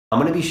I'm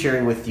going to be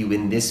sharing with you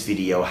in this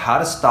video how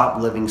to stop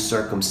living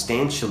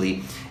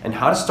circumstantially and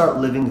how to start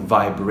living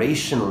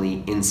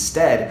vibrationally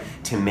instead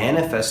to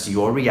manifest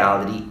your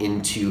reality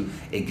into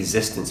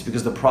existence.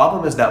 Because the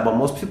problem is that what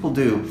most people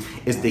do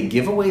is they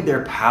give away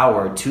their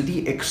power to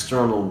the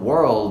external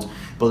world,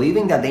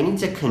 believing that they need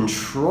to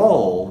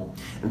control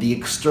the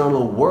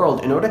external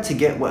world in order to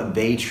get what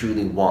they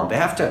truly want. They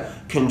have to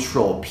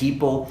control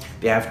people,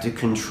 they have to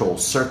control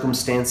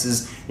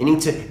circumstances, they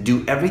need to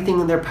do everything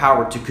in their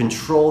power to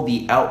control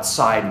the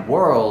outside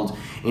world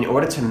in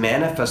order to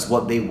manifest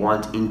what they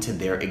want into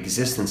their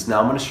existence. Now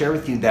I'm going to share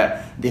with you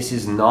that this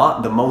is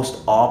not the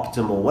most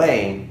optimal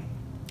way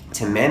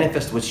to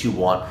manifest what you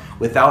want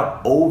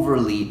without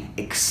overly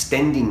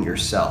extending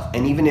yourself.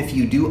 And even if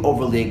you do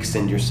overly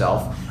extend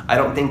yourself, I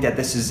don't think that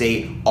this is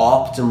a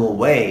optimal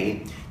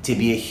way to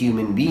be a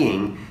human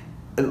being,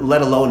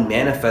 let alone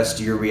manifest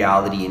your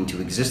reality into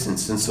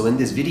existence. And so in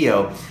this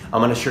video,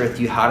 I'm going to share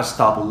with you how to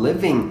stop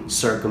living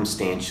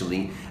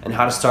circumstantially and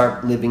how to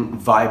start living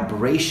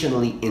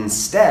vibrationally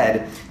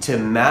instead to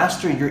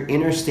master your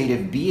inner state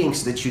of being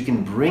so that you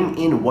can bring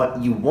in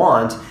what you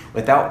want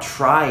without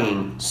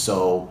trying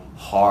so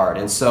hard.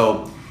 And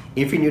so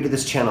if you're new to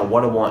this channel,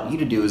 what I want you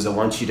to do is I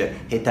want you to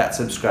hit that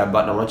subscribe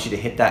button. I want you to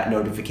hit that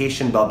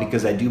notification bell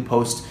because I do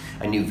post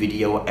a new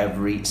video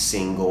every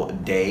single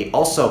day.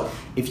 Also,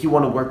 if you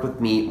want to work with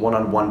me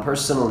one-on-one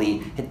personally,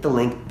 hit the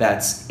link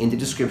that's in the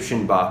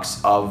description box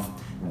of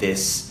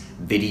this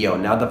video.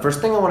 Now, the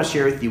first thing I want to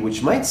share with you,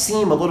 which might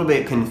seem a little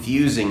bit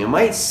confusing, it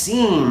might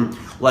seem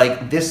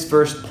like this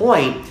first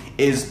point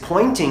is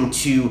pointing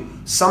to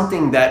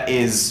something that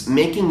is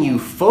making you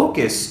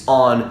focus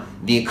on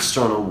the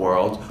external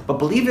world, but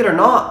believe it or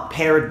not,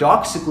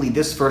 paradoxically,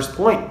 this first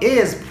point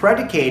is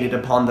predicated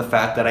upon the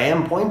fact that I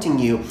am pointing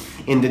you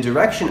in the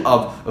direction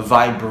of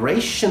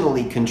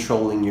vibrationally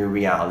controlling your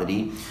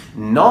reality,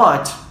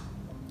 not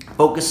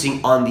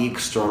focusing on the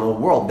external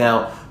world.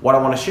 Now, what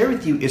I want to share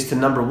with you is to,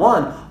 number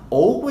one,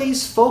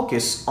 always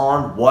focus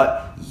on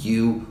what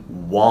you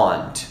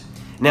want.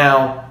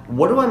 Now,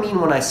 what do I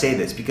mean when I say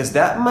this? Because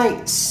that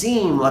might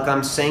seem like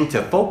I'm saying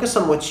to focus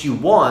on what you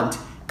want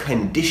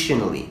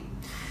conditionally.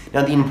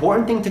 Now, the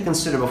important thing to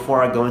consider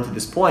before I go into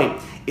this point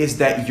is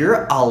that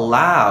you're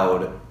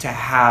allowed to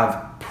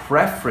have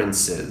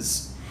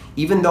preferences.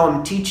 Even though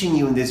I'm teaching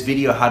you in this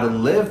video how to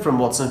live from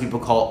what some people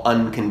call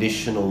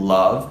unconditional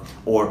love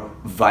or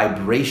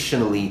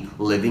vibrationally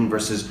living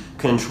versus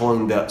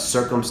controlling the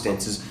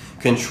circumstances,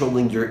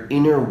 controlling your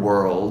inner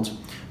world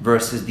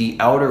versus the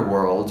outer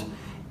world,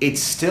 it's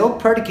still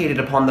predicated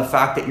upon the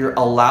fact that you're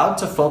allowed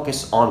to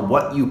focus on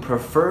what you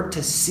prefer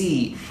to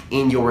see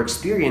in your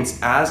experience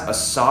as a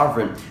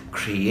sovereign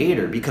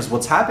creator. Because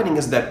what's happening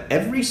is that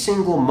every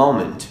single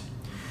moment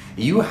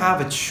you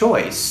have a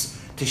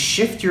choice to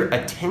shift your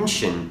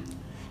attention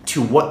to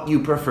what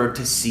you prefer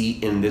to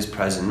see in this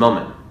present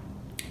moment.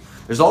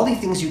 There's all these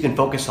things you can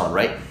focus on,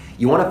 right?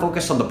 You want to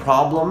focus on the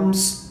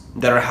problems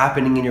that are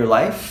happening in your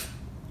life,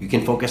 you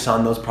can focus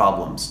on those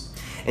problems.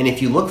 And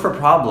if you look for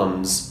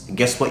problems,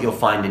 guess what you'll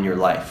find in your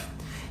life?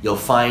 You'll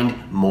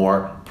find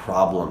more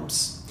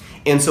problems.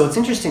 And so it's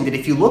interesting that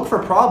if you look for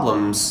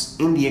problems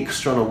in the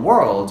external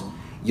world,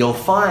 you'll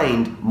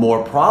find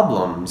more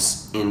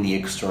problems in the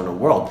external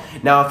world.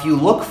 Now, if you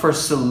look for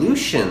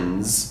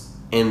solutions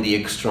in the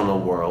external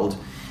world,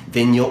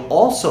 then you'll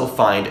also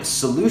find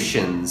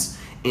solutions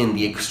in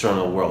the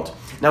external world.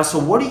 Now, so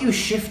what are you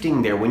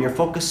shifting there when you're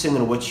focusing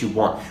on what you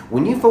want?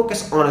 When you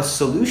focus on a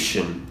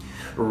solution,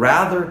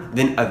 rather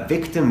than a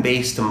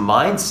victim-based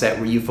mindset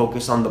where you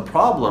focus on the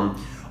problem,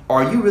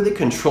 are you really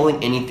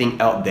controlling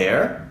anything out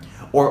there?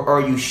 Or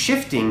are you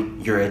shifting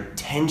your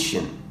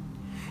attention?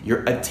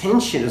 Your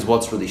attention is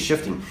what's really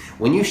shifting.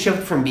 When you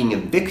shift from being a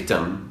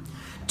victim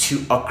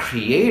to a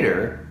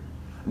creator,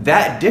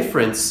 that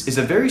difference is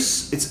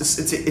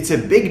it's a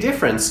big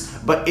difference,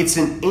 but it's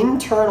an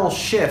internal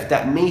shift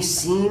that may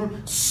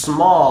seem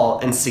small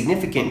and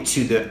significant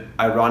to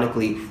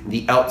ironically,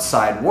 the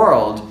outside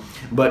world,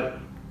 but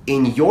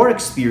in your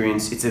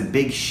experience, it's a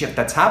big shift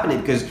that's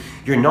happening because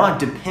you're not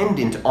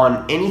dependent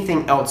on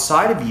anything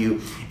outside of you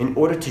in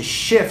order to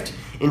shift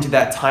into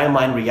that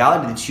timeline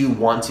reality that you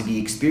want to be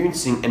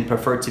experiencing and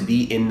prefer to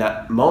be in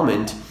that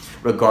moment,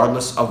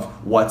 regardless of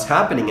what's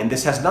happening. And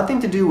this has nothing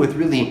to do with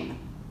really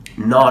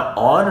not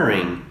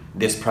honoring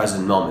this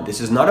present moment. This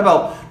is not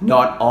about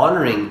not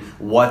honoring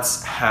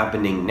what's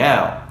happening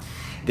now.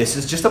 This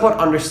is just about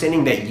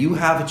understanding that you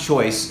have a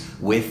choice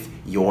with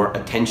your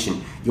attention.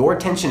 Your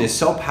attention is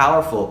so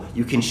powerful,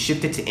 you can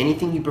shift it to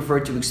anything you prefer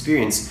to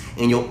experience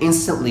and you'll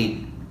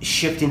instantly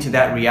shift into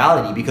that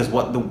reality, because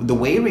what the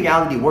way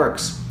reality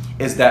works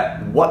is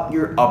that what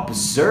you're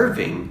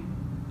observing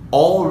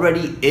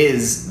already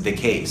is the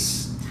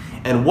case.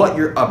 And what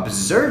you're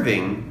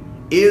observing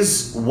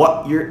is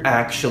what you're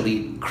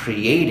actually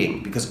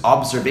creating, because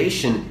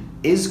observation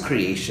is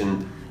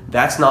creation.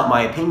 That's not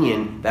my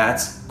opinion,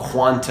 that's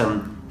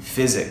quantum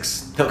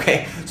physics.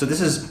 Okay, so this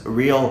is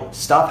real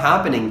stuff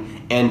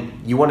happening and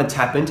you want to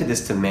tap into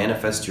this to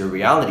manifest your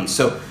reality.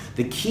 So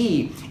the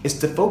key is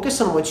to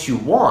focus on what you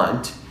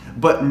want,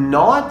 but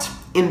not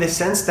in the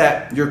sense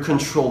that you're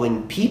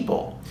controlling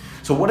people.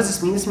 So what does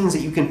this mean? This means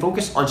that you can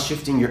focus on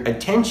shifting your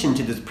attention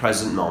to this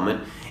present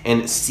moment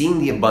and seeing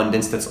the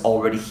abundance that's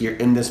already here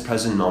in this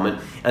present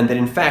moment, and that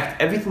in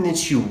fact everything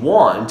that you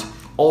want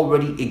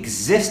already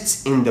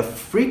exists in the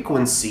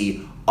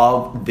frequency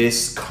of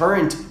this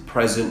current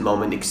present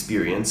moment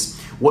experience.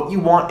 What you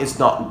want is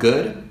not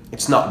good,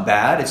 it's not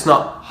bad, it's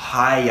not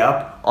high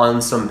up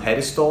on some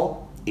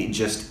pedestal, it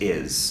just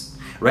is.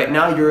 Right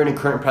now you're in a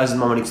current present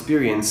moment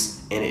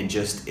experience and it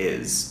just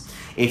is.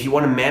 If you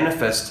want to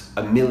manifest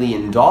 $1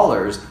 million,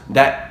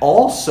 that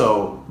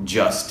also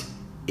just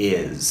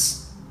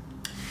is.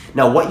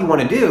 Now what you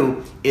want to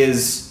do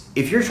is,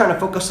 if you're trying to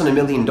focus on $1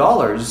 million,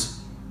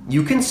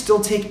 you can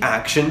still take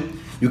action,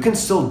 you can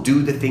still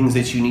do the things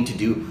that you need to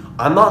do.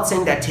 I'm not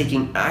saying that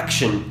taking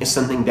action is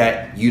something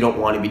that you don't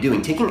want to be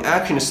doing. Taking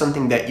action is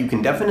something that you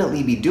can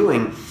definitely be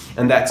doing,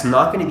 and that's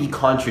not going to be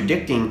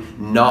contradicting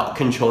not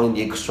controlling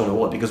the external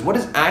world. Because what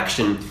is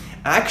action?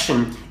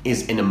 Action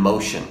is an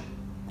emotion.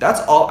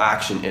 That's all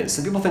action is.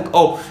 Some people think,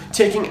 oh,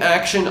 taking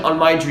action on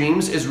my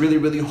dreams is really,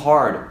 really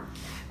hard.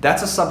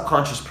 That's a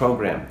subconscious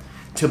program.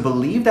 To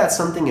believe that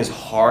something is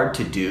hard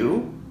to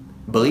do,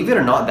 believe it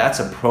or not, that's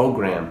a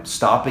program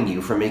stopping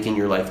you from making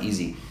your life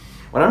easy.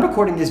 When I'm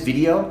recording this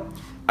video,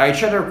 I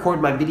try to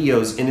record my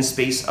videos in a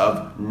space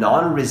of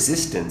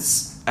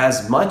non-resistance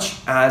as much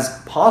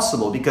as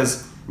possible,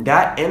 because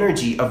that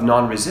energy of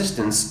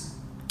non-resistance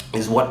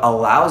is what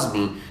allows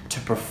me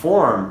to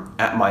perform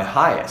at my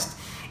highest.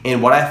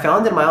 And what I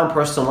found in my own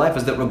personal life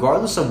is that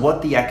regardless of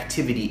what the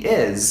activity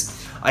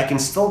is, I can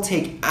still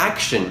take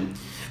action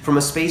from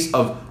a space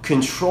of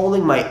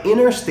controlling my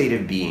inner state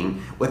of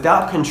being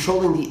without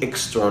controlling the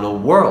external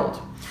world.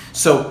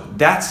 So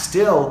that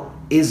still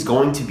is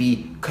going to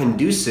be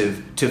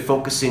conducive to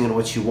focusing on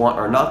what you want,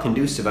 or not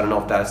conducive, I don't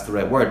know if that's the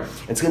right word.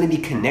 It's going to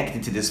be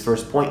connected to this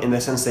first point in the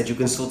sense that you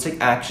can still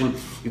take action,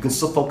 you can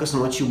still focus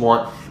on what you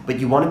want, but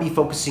you want to be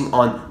focusing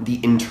on the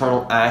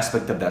internal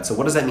aspect of that. So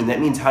what does that mean? That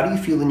means, how do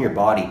you feel in your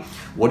body?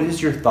 What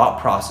is your thought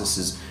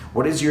processes?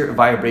 What is your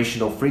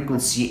vibrational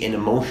frequency and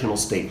emotional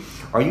state?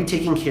 Are you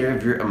taking care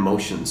of your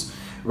emotions?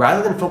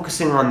 Rather than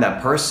focusing on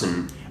that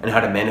person and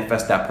how to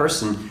manifest that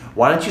person,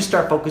 why don't you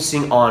start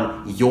focusing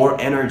on your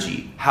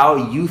energy,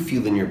 how you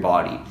feel in your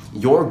body,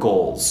 your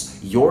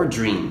goals, your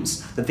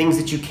dreams, the things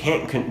that you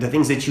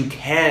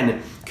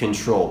can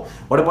control.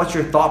 What about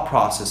your thought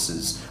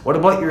processes? What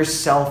about your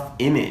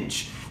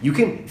self-image? You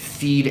can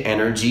feed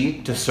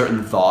energy to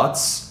certain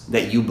thoughts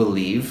that you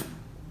believe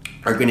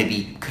are going to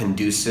be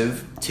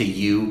conducive to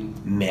you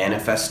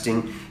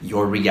manifesting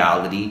your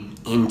reality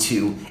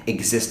into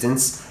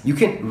existence. You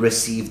can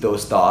receive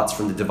those thoughts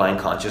from the divine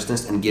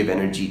consciousness and give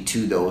energy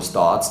to those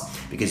thoughts,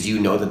 because you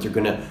know that they're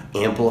going to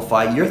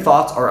amplify. Your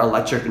thoughts are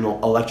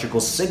electrical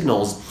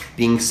signals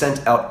being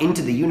sent out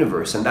into the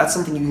universe, and that's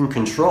something you can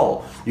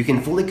control. You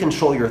can fully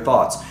control your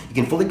thoughts. You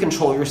can fully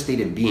control your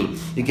state of being.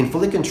 You can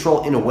fully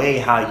control, in a way,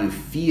 how you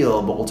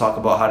feel, but we'll talk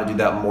about how to do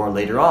that more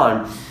later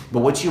on. But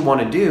what you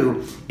want to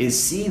do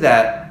is see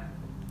that,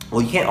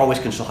 well, you can't always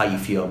control how you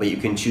feel, but you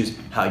can choose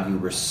how you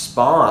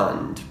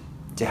respond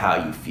to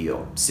how you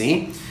feel.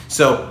 See?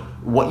 So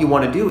what you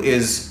want to do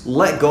is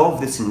let go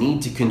of this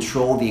need to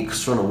control the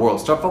external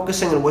world. Start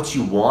focusing on what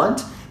you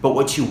want, but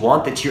what you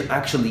want that you're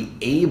actually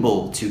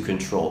able to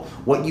control.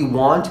 What you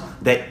want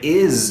that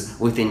is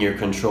within your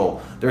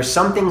control. There are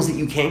some things that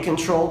you can't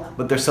control,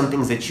 but there's some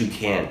things that you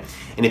can.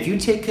 And if you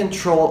take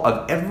control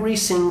of every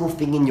single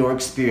thing in your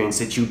experience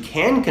that you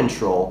can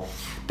control,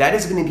 that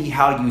is going to be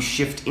how you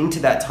shift into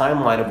that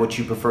timeline of what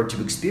you prefer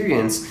to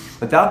experience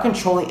without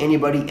controlling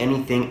anybody,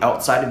 anything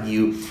outside of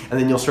you. And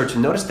then you'll start to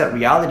notice that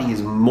reality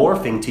is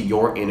morphing to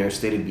your inner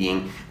state of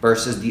being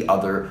versus the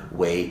other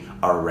way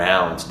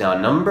around. Now,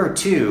 number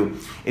 2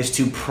 is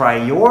to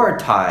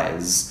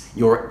prioritize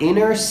your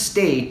inner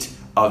state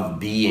of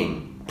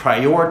being.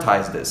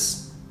 Prioritize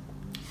this.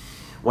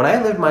 When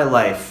I lived my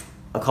life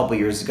a couple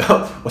years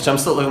ago, which I'm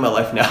still living my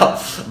life now,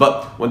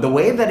 but the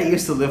way that I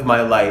used to live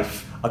my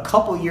life a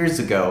couple years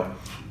ago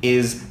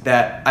is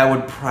that I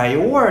would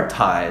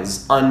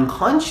prioritize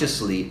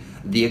unconsciously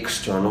the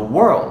external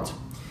world.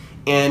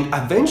 And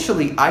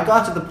eventually I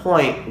got to the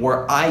point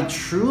where I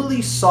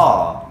truly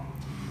saw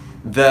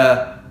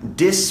the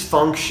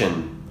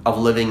dysfunction of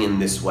living in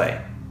this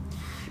way.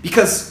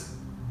 Because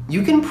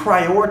you can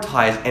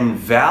prioritize and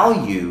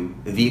value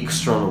the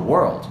external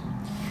world,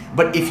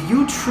 but if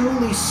you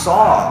truly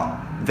saw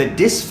the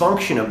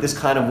dysfunction of this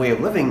kind of way of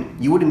living,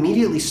 you would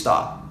immediately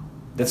stop.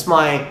 That's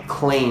my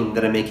claim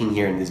that I'm making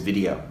here in this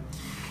video.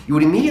 You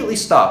would immediately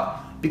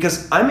stop,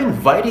 because I'm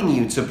inviting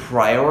you to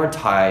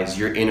prioritize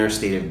your inner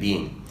state of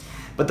being.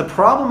 But the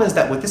problem is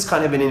that with this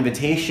kind of an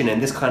invitation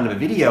and this kind of a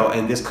video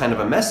and this kind of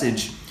a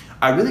message,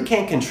 I really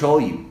can't control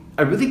you.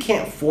 I really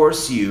can't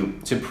force you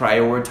to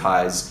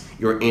prioritize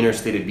your inner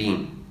state of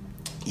being.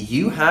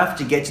 You have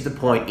to get to the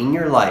point in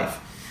your life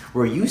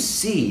where you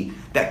see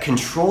that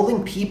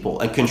controlling people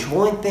and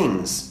controlling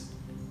things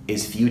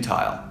is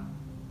futile.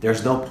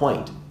 There's no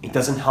point. It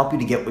doesn't help you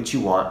to get what you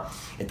want.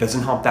 It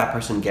doesn't help that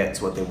person get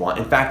what they want.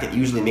 In fact, it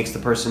usually makes the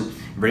person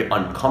very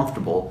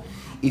uncomfortable.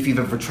 If you've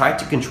ever tried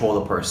to control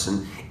a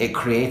person, it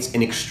creates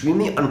an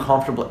extremely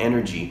uncomfortable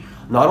energy,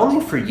 not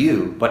only for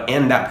you, but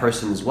and that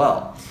person as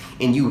well.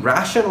 And you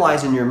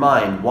rationalize in your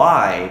mind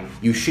why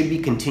you should be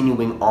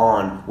continuing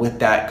on with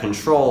that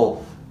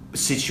control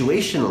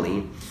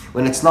situationally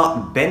when it's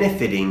not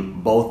benefiting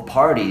both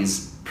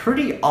parties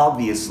pretty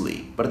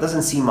obviously. But it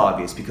doesn't seem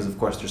obvious because, of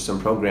course, there's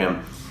some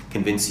program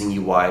convincing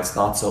you why it's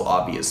not so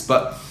obvious.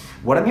 But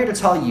what I'm here to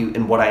tell you,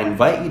 and what I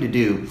invite you to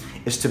do,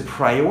 is to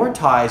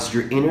prioritize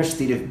your inner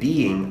state of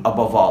being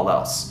above all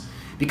else.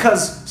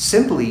 Because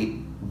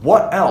simply,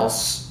 what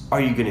else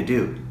are you going to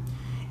do?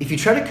 If you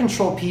try to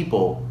control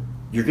people,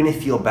 you're going to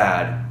feel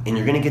bad, and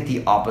you're going to get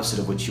the opposite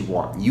of what you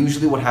want.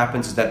 Usually what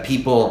happens is that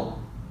people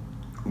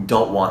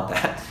don't want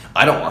that.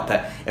 I don't want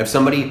that. If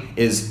somebody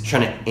is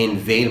trying to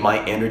invade my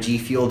energy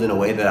field in a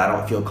way that I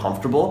don't feel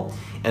comfortable,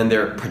 and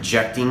they're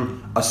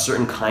projecting a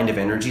certain kind of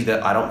energy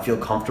that I don't feel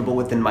comfortable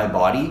with in my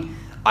body,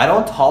 I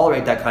don't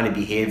tolerate that kind of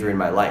behavior in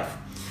my life.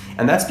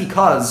 And that's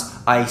because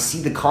I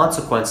see the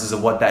consequences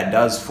of what that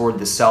does for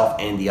the self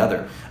and the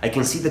other. I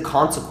can see the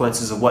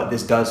consequences of what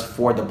this does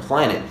for the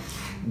planet.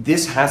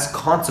 This has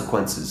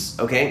consequences,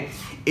 okay?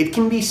 It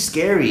can be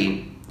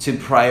scary to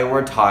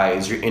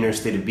prioritize your inner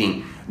state of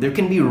being. There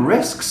can be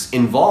risks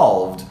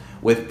involved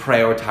with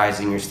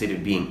prioritizing your state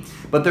of being.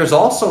 But there's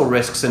also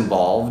risks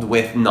involved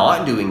with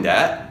not doing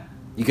that.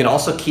 You can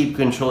also keep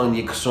controlling the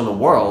external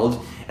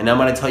world. And I'm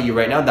going to tell you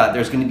right now that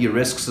there's going to be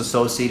risks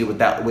associated with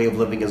that way of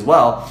living as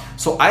well.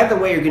 So either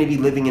way, you're going to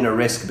be living in a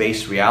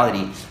risk-based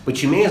reality,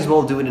 but you may as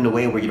well do it in a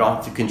way where you don't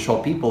have to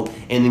control people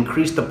and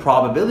increase the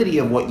probability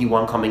of what you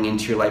want coming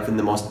into your life in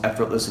the most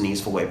effortless and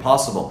easeful way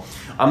possible.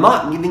 I'm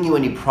not giving you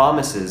any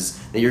promises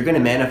that you're going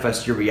to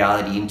manifest your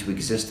reality into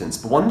existence.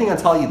 But one thing I'll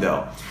tell you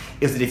though,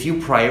 is that if you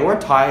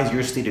prioritize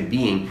your state of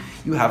being,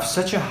 you have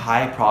such a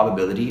high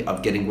probability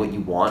of getting what you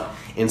want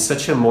in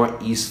such a more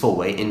easeful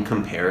way in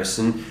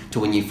comparison to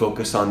when you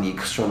focus on the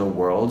external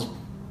world.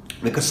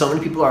 Because so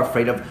many people are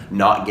afraid of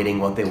not getting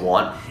what they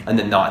want and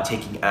then not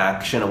taking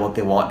action on what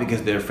they want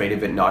because they're afraid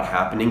of it not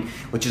happening,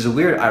 which is a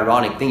weird,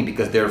 ironic thing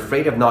because they're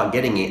afraid of not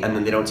getting it and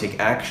then they don't take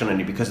action on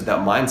it because of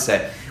that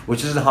mindset,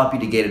 which doesn't help you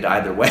to get it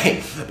either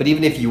way. But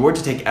even if you were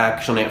to take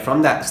action on it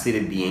from that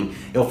state of being,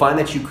 you'll find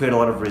that you create a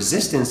lot of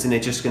resistance and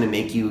it's just going to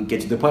make you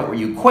get to the point where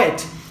you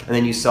quit and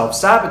then you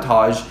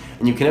self-sabotage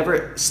and you can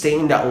never stay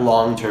in that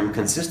long-term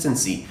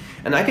consistency.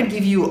 And I could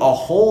give you a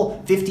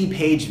whole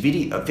 50-page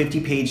video,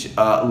 50-page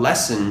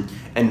lesson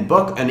and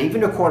book, and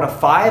even record a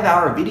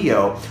 5-hour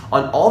video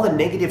on all the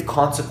negative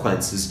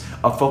consequences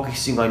of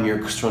focusing on your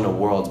external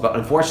world. But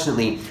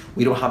unfortunately,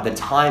 we don't have the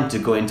time to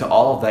go into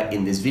all of that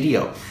in this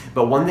video.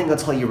 But one thing I'll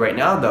tell you right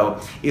now, though,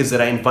 is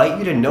that I invite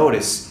you to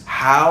notice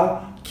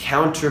how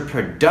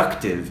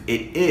counterproductive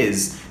it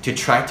is to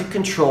try to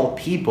control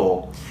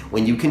people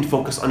when you can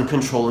focus on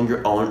controlling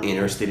your own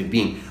inner state of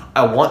being.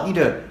 I want you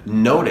to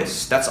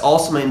notice, that's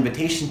also my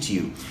invitation to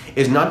you,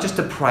 is not just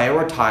to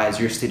prioritize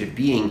your state of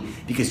being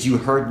because you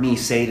heard me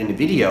say it in a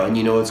video and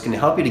you know it's going to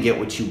help you to get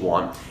what you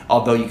want,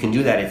 although you can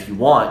do that if you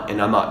want,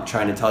 and I'm not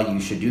trying to tell you you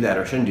should do that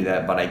or shouldn't do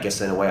that, but I guess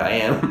in a way I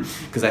am,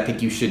 because I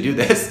think you should do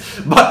this.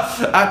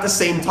 But at the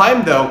same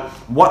time though,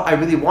 what I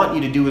really want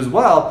you to do as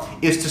well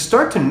is to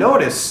start to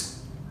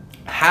notice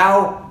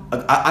how,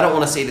 I don't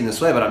want to say it in this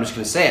way, but I'm just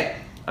going to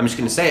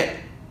say it,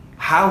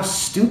 how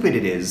stupid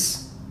it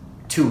is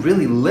to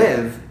really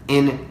live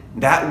in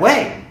that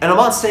way. And I'm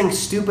not saying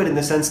stupid in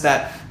the sense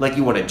that like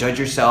you want to judge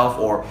yourself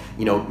or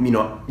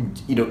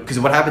because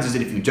what happens is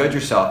that if you judge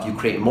yourself, you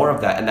create more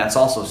of that, and that's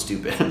also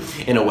stupid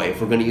in a way.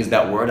 If we're going to use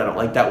that word, I don't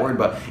like that word,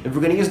 but if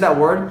we're going to use that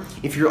word,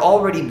 if you're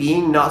already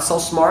being not so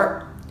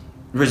smart,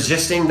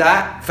 resisting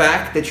that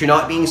fact that you're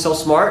not being so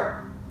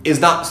smart is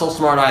not so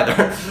smart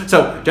either.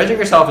 So judging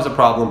yourself is a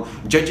problem.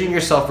 Judging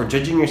yourself for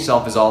judging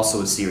yourself is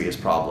also a serious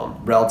problem,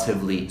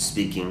 relatively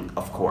speaking,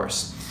 of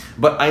course.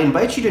 But I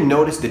invite you to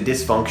notice the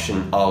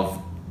dysfunction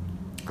of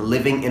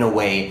living in a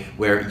way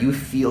where you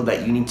feel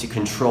that you need to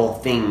control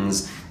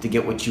things to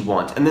get what you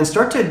want. And then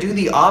start to do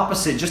the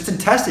opposite just to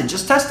test it.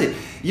 Just test it.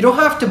 You don't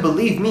have to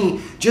believe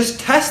me. Just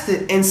test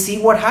it and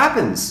see what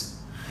happens.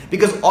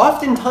 Because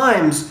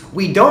oftentimes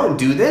we don't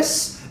do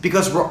this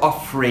because we're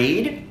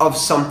afraid of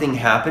something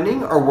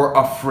happening or we're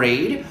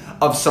afraid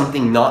of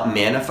something not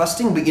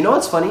manifesting. But you know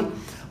what's funny?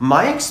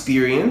 My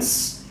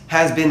experience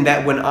has been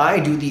that when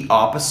I do the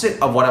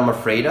opposite of what I'm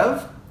afraid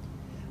of,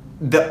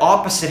 the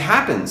opposite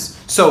happens.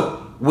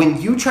 So when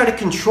you try to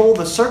control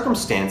the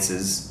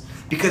circumstances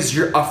because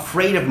you're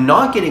afraid of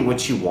not getting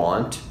what you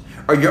want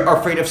or you're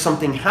afraid of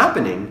something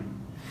happening,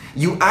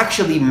 you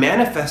actually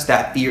manifest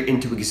that fear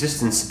into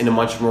existence in a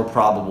much more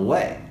probable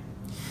way.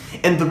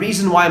 And the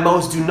reason why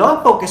most do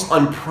not focus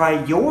on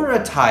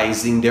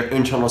prioritizing their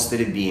internal state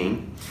of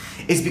being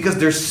is because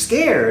they're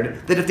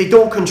scared that if they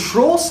don't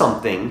control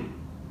something,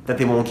 that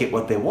they won't get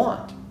what they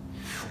want.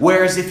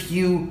 Whereas if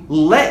you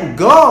let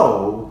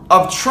go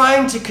of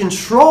trying to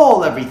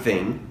control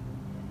everything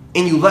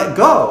and you let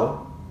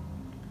go,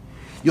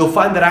 you'll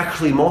find that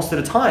actually most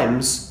of the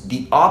times,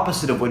 the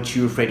opposite of what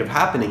you're afraid of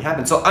happening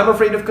happens. So I'm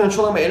afraid of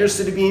controlling my inner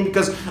state of being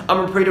because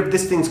I'm afraid of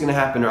this thing's gonna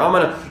happen, or I'm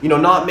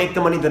gonna, not make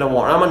the money that I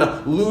want, or I'm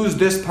gonna lose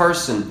this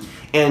person.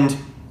 And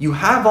you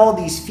have all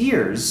these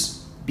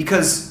fears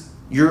because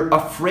you're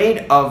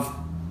afraid of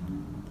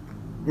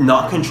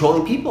not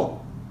controlling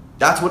people.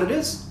 That's what it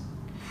is.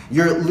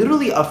 You're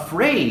literally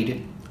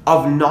afraid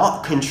of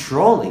not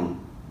controlling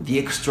the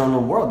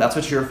external world. That's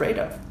what you're afraid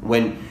of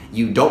when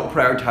you don't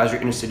prioritize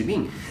your inner state of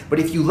being. But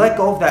if you let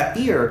go of that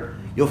fear,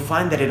 you'll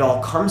find that it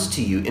all comes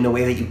to you in a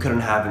way that you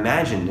couldn't have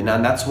imagined. And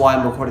that's why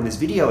I'm recording this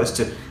video, is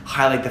to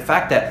highlight the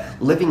fact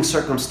that living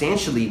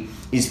circumstantially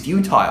is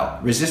futile.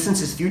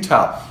 Resistance is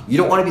futile. You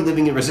don't want to be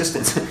living in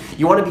resistance.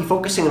 You want to be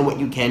focusing on what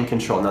you can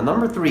control. Now,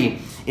 number 3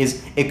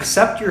 is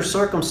accept your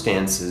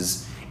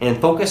circumstances and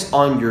focus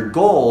on your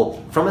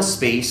goal from a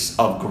space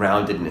of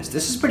groundedness.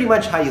 This is pretty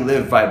much how you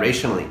live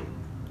vibrationally.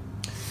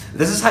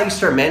 This is how you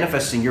start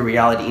manifesting your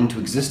reality into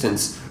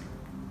existence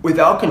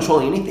without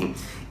controlling anything.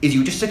 Is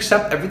you just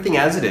accept everything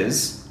as it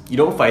is. You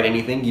don't fight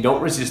anything. You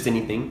don't resist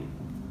anything.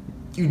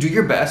 You do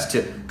your best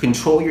to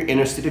control your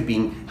inner state of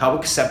being, how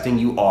accepting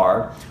you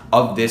are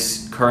of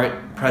this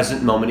current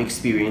present moment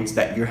experience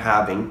that you're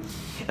having.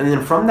 And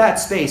then from that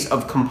space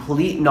of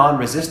complete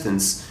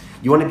non-resistance,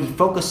 you want to be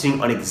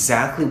focusing on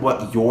exactly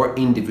what your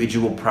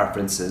individual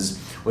preferences,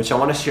 which I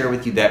want to share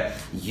with you that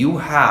you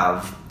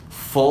have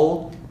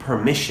full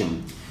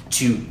permission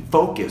to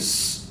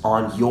focus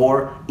on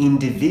your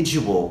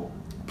individual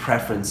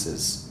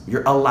preferences.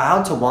 You're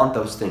allowed to want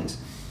those things.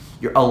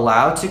 You're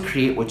allowed to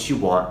create what you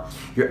want.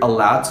 You're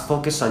allowed to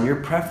focus on your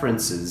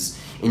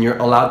preferences, and you're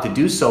allowed to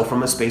do so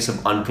from a space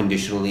of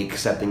unconditionally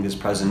accepting this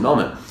present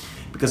moment.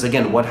 Because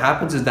again, what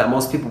happens is that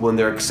most people, when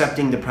they're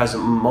accepting the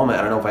present moment,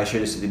 I don't know if I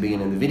shared this at the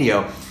beginning of the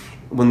video,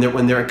 when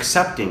they're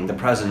accepting the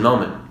present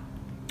moment,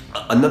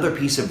 another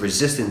piece of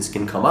resistance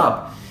can come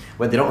up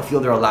where they don't feel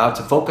they're allowed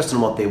to focus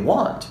on what they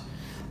want.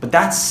 But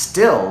that's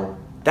still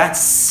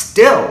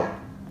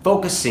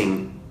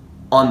focusing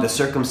on the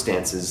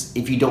circumstances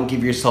if you don't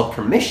give yourself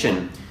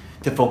permission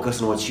to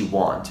focus on what you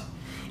want.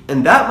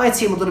 And that might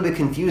seem a little bit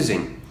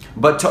confusing,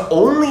 but to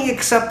only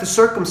accept the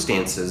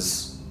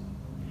circumstances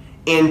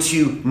and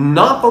to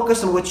not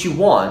focus on what you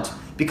want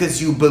because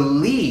you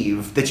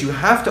believe that you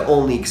have to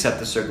only accept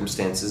the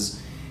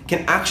circumstances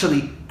can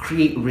actually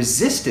create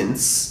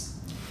resistance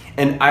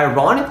and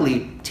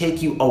ironically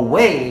take you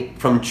away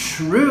from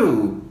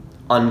true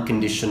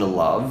unconditional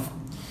love,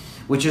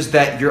 which is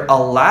that you're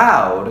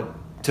allowed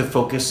to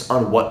focus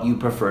on what you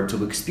prefer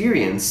to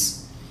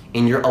experience,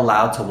 and you're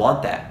allowed to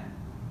want that.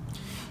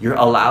 You're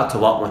allowed to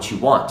want what you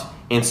want.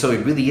 And so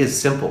it really is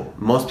simple.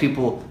 Most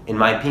people, in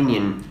my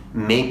opinion,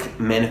 make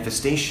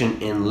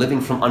manifestation and living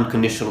from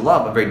unconditional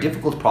love a very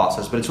difficult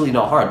process, but it's really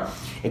not hard.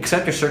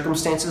 Accept your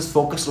circumstances,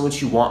 focus on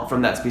what you want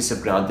from that space of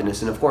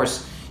groundedness, and of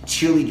course,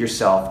 cheerlead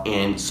yourself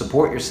and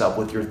support yourself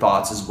with your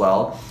thoughts as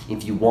well.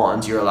 If you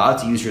want, you're allowed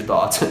to use your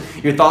thoughts.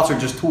 Your thoughts are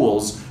just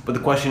tools, but the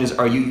question is,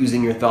 are you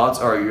using your thoughts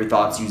or are your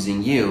thoughts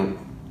using you?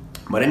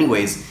 But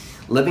anyways,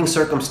 living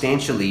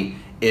circumstantially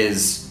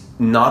is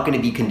not going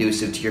to be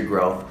conducive to your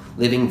growth.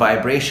 Living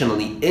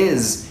vibrationally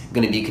is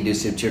going to be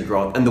conducive to your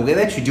growth. And the way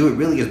that you do it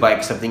really is by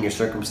accepting your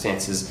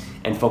circumstances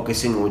and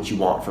focusing on what you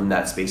want from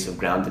that space of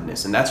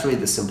groundedness. And that's really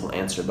the simple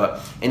answer. But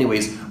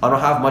anyways, I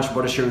don't have much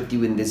more to share with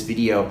you in this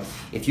video.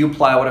 If you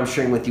apply what I'm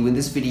sharing with you in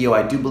this video,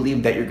 I do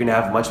believe that you're going to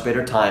have a much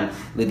better time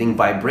living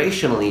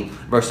vibrationally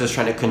versus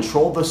trying to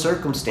control the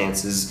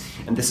circumstances.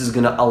 And this is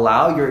going to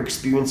allow your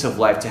experience of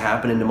life to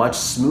happen in a much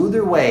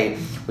smoother way,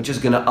 which is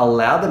going to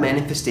allow the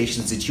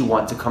manifestations that you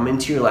want to come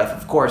into your life,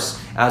 of course,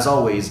 as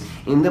always,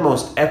 in the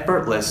most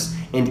effortless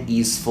and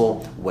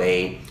easeful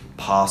way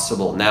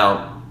possible.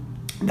 Now,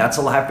 that's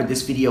all I have for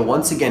this video.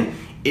 Once again,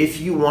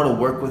 if you want to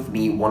work with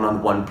me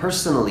one-on-one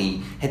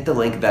personally, hit the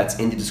link that's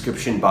in the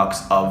description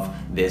box of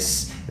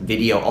this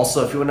video.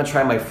 Also, if you want to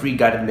try my free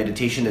guided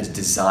meditation that's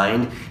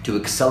designed to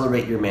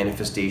accelerate your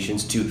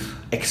manifestations, to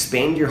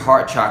expand your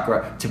heart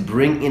chakra, to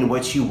bring in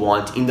what you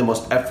want in the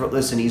most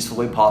effortless and easeful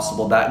way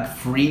possible, that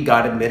free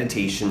guided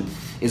meditation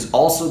is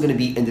also going to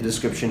be in the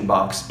description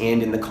box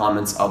and in the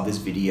comments of this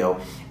video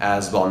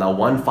as well. Now,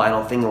 one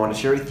final thing I want to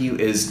share with you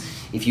is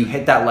if you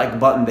hit that like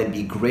button, that'd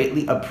be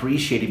greatly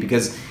appreciated,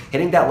 because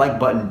hitting that like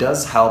button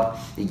does help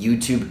the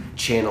YouTube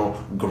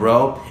channel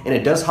grow, and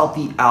it does help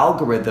the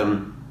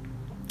algorithm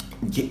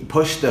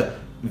push the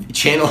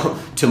channel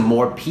to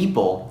more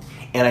people.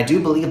 And I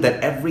do believe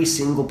that every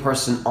single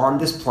person on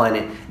this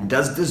planet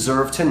does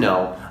deserve to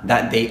know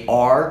that they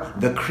are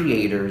the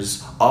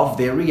creators of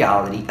their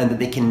reality and that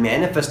they can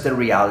manifest their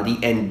reality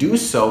and do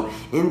so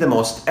in the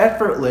most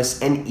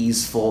effortless and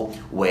easeful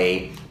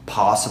way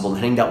possible. And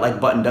hitting that like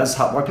button does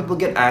help more people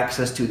get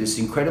access to this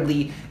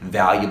incredibly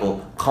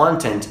valuable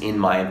content, in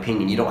my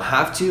opinion. You don't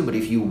have to, but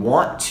if you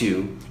want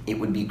to, it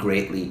would be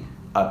greatly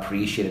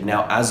appreciated.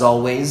 Now, as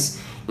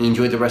always,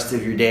 enjoy the rest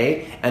of your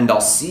day, and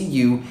I'll see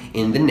you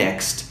in the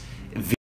next video.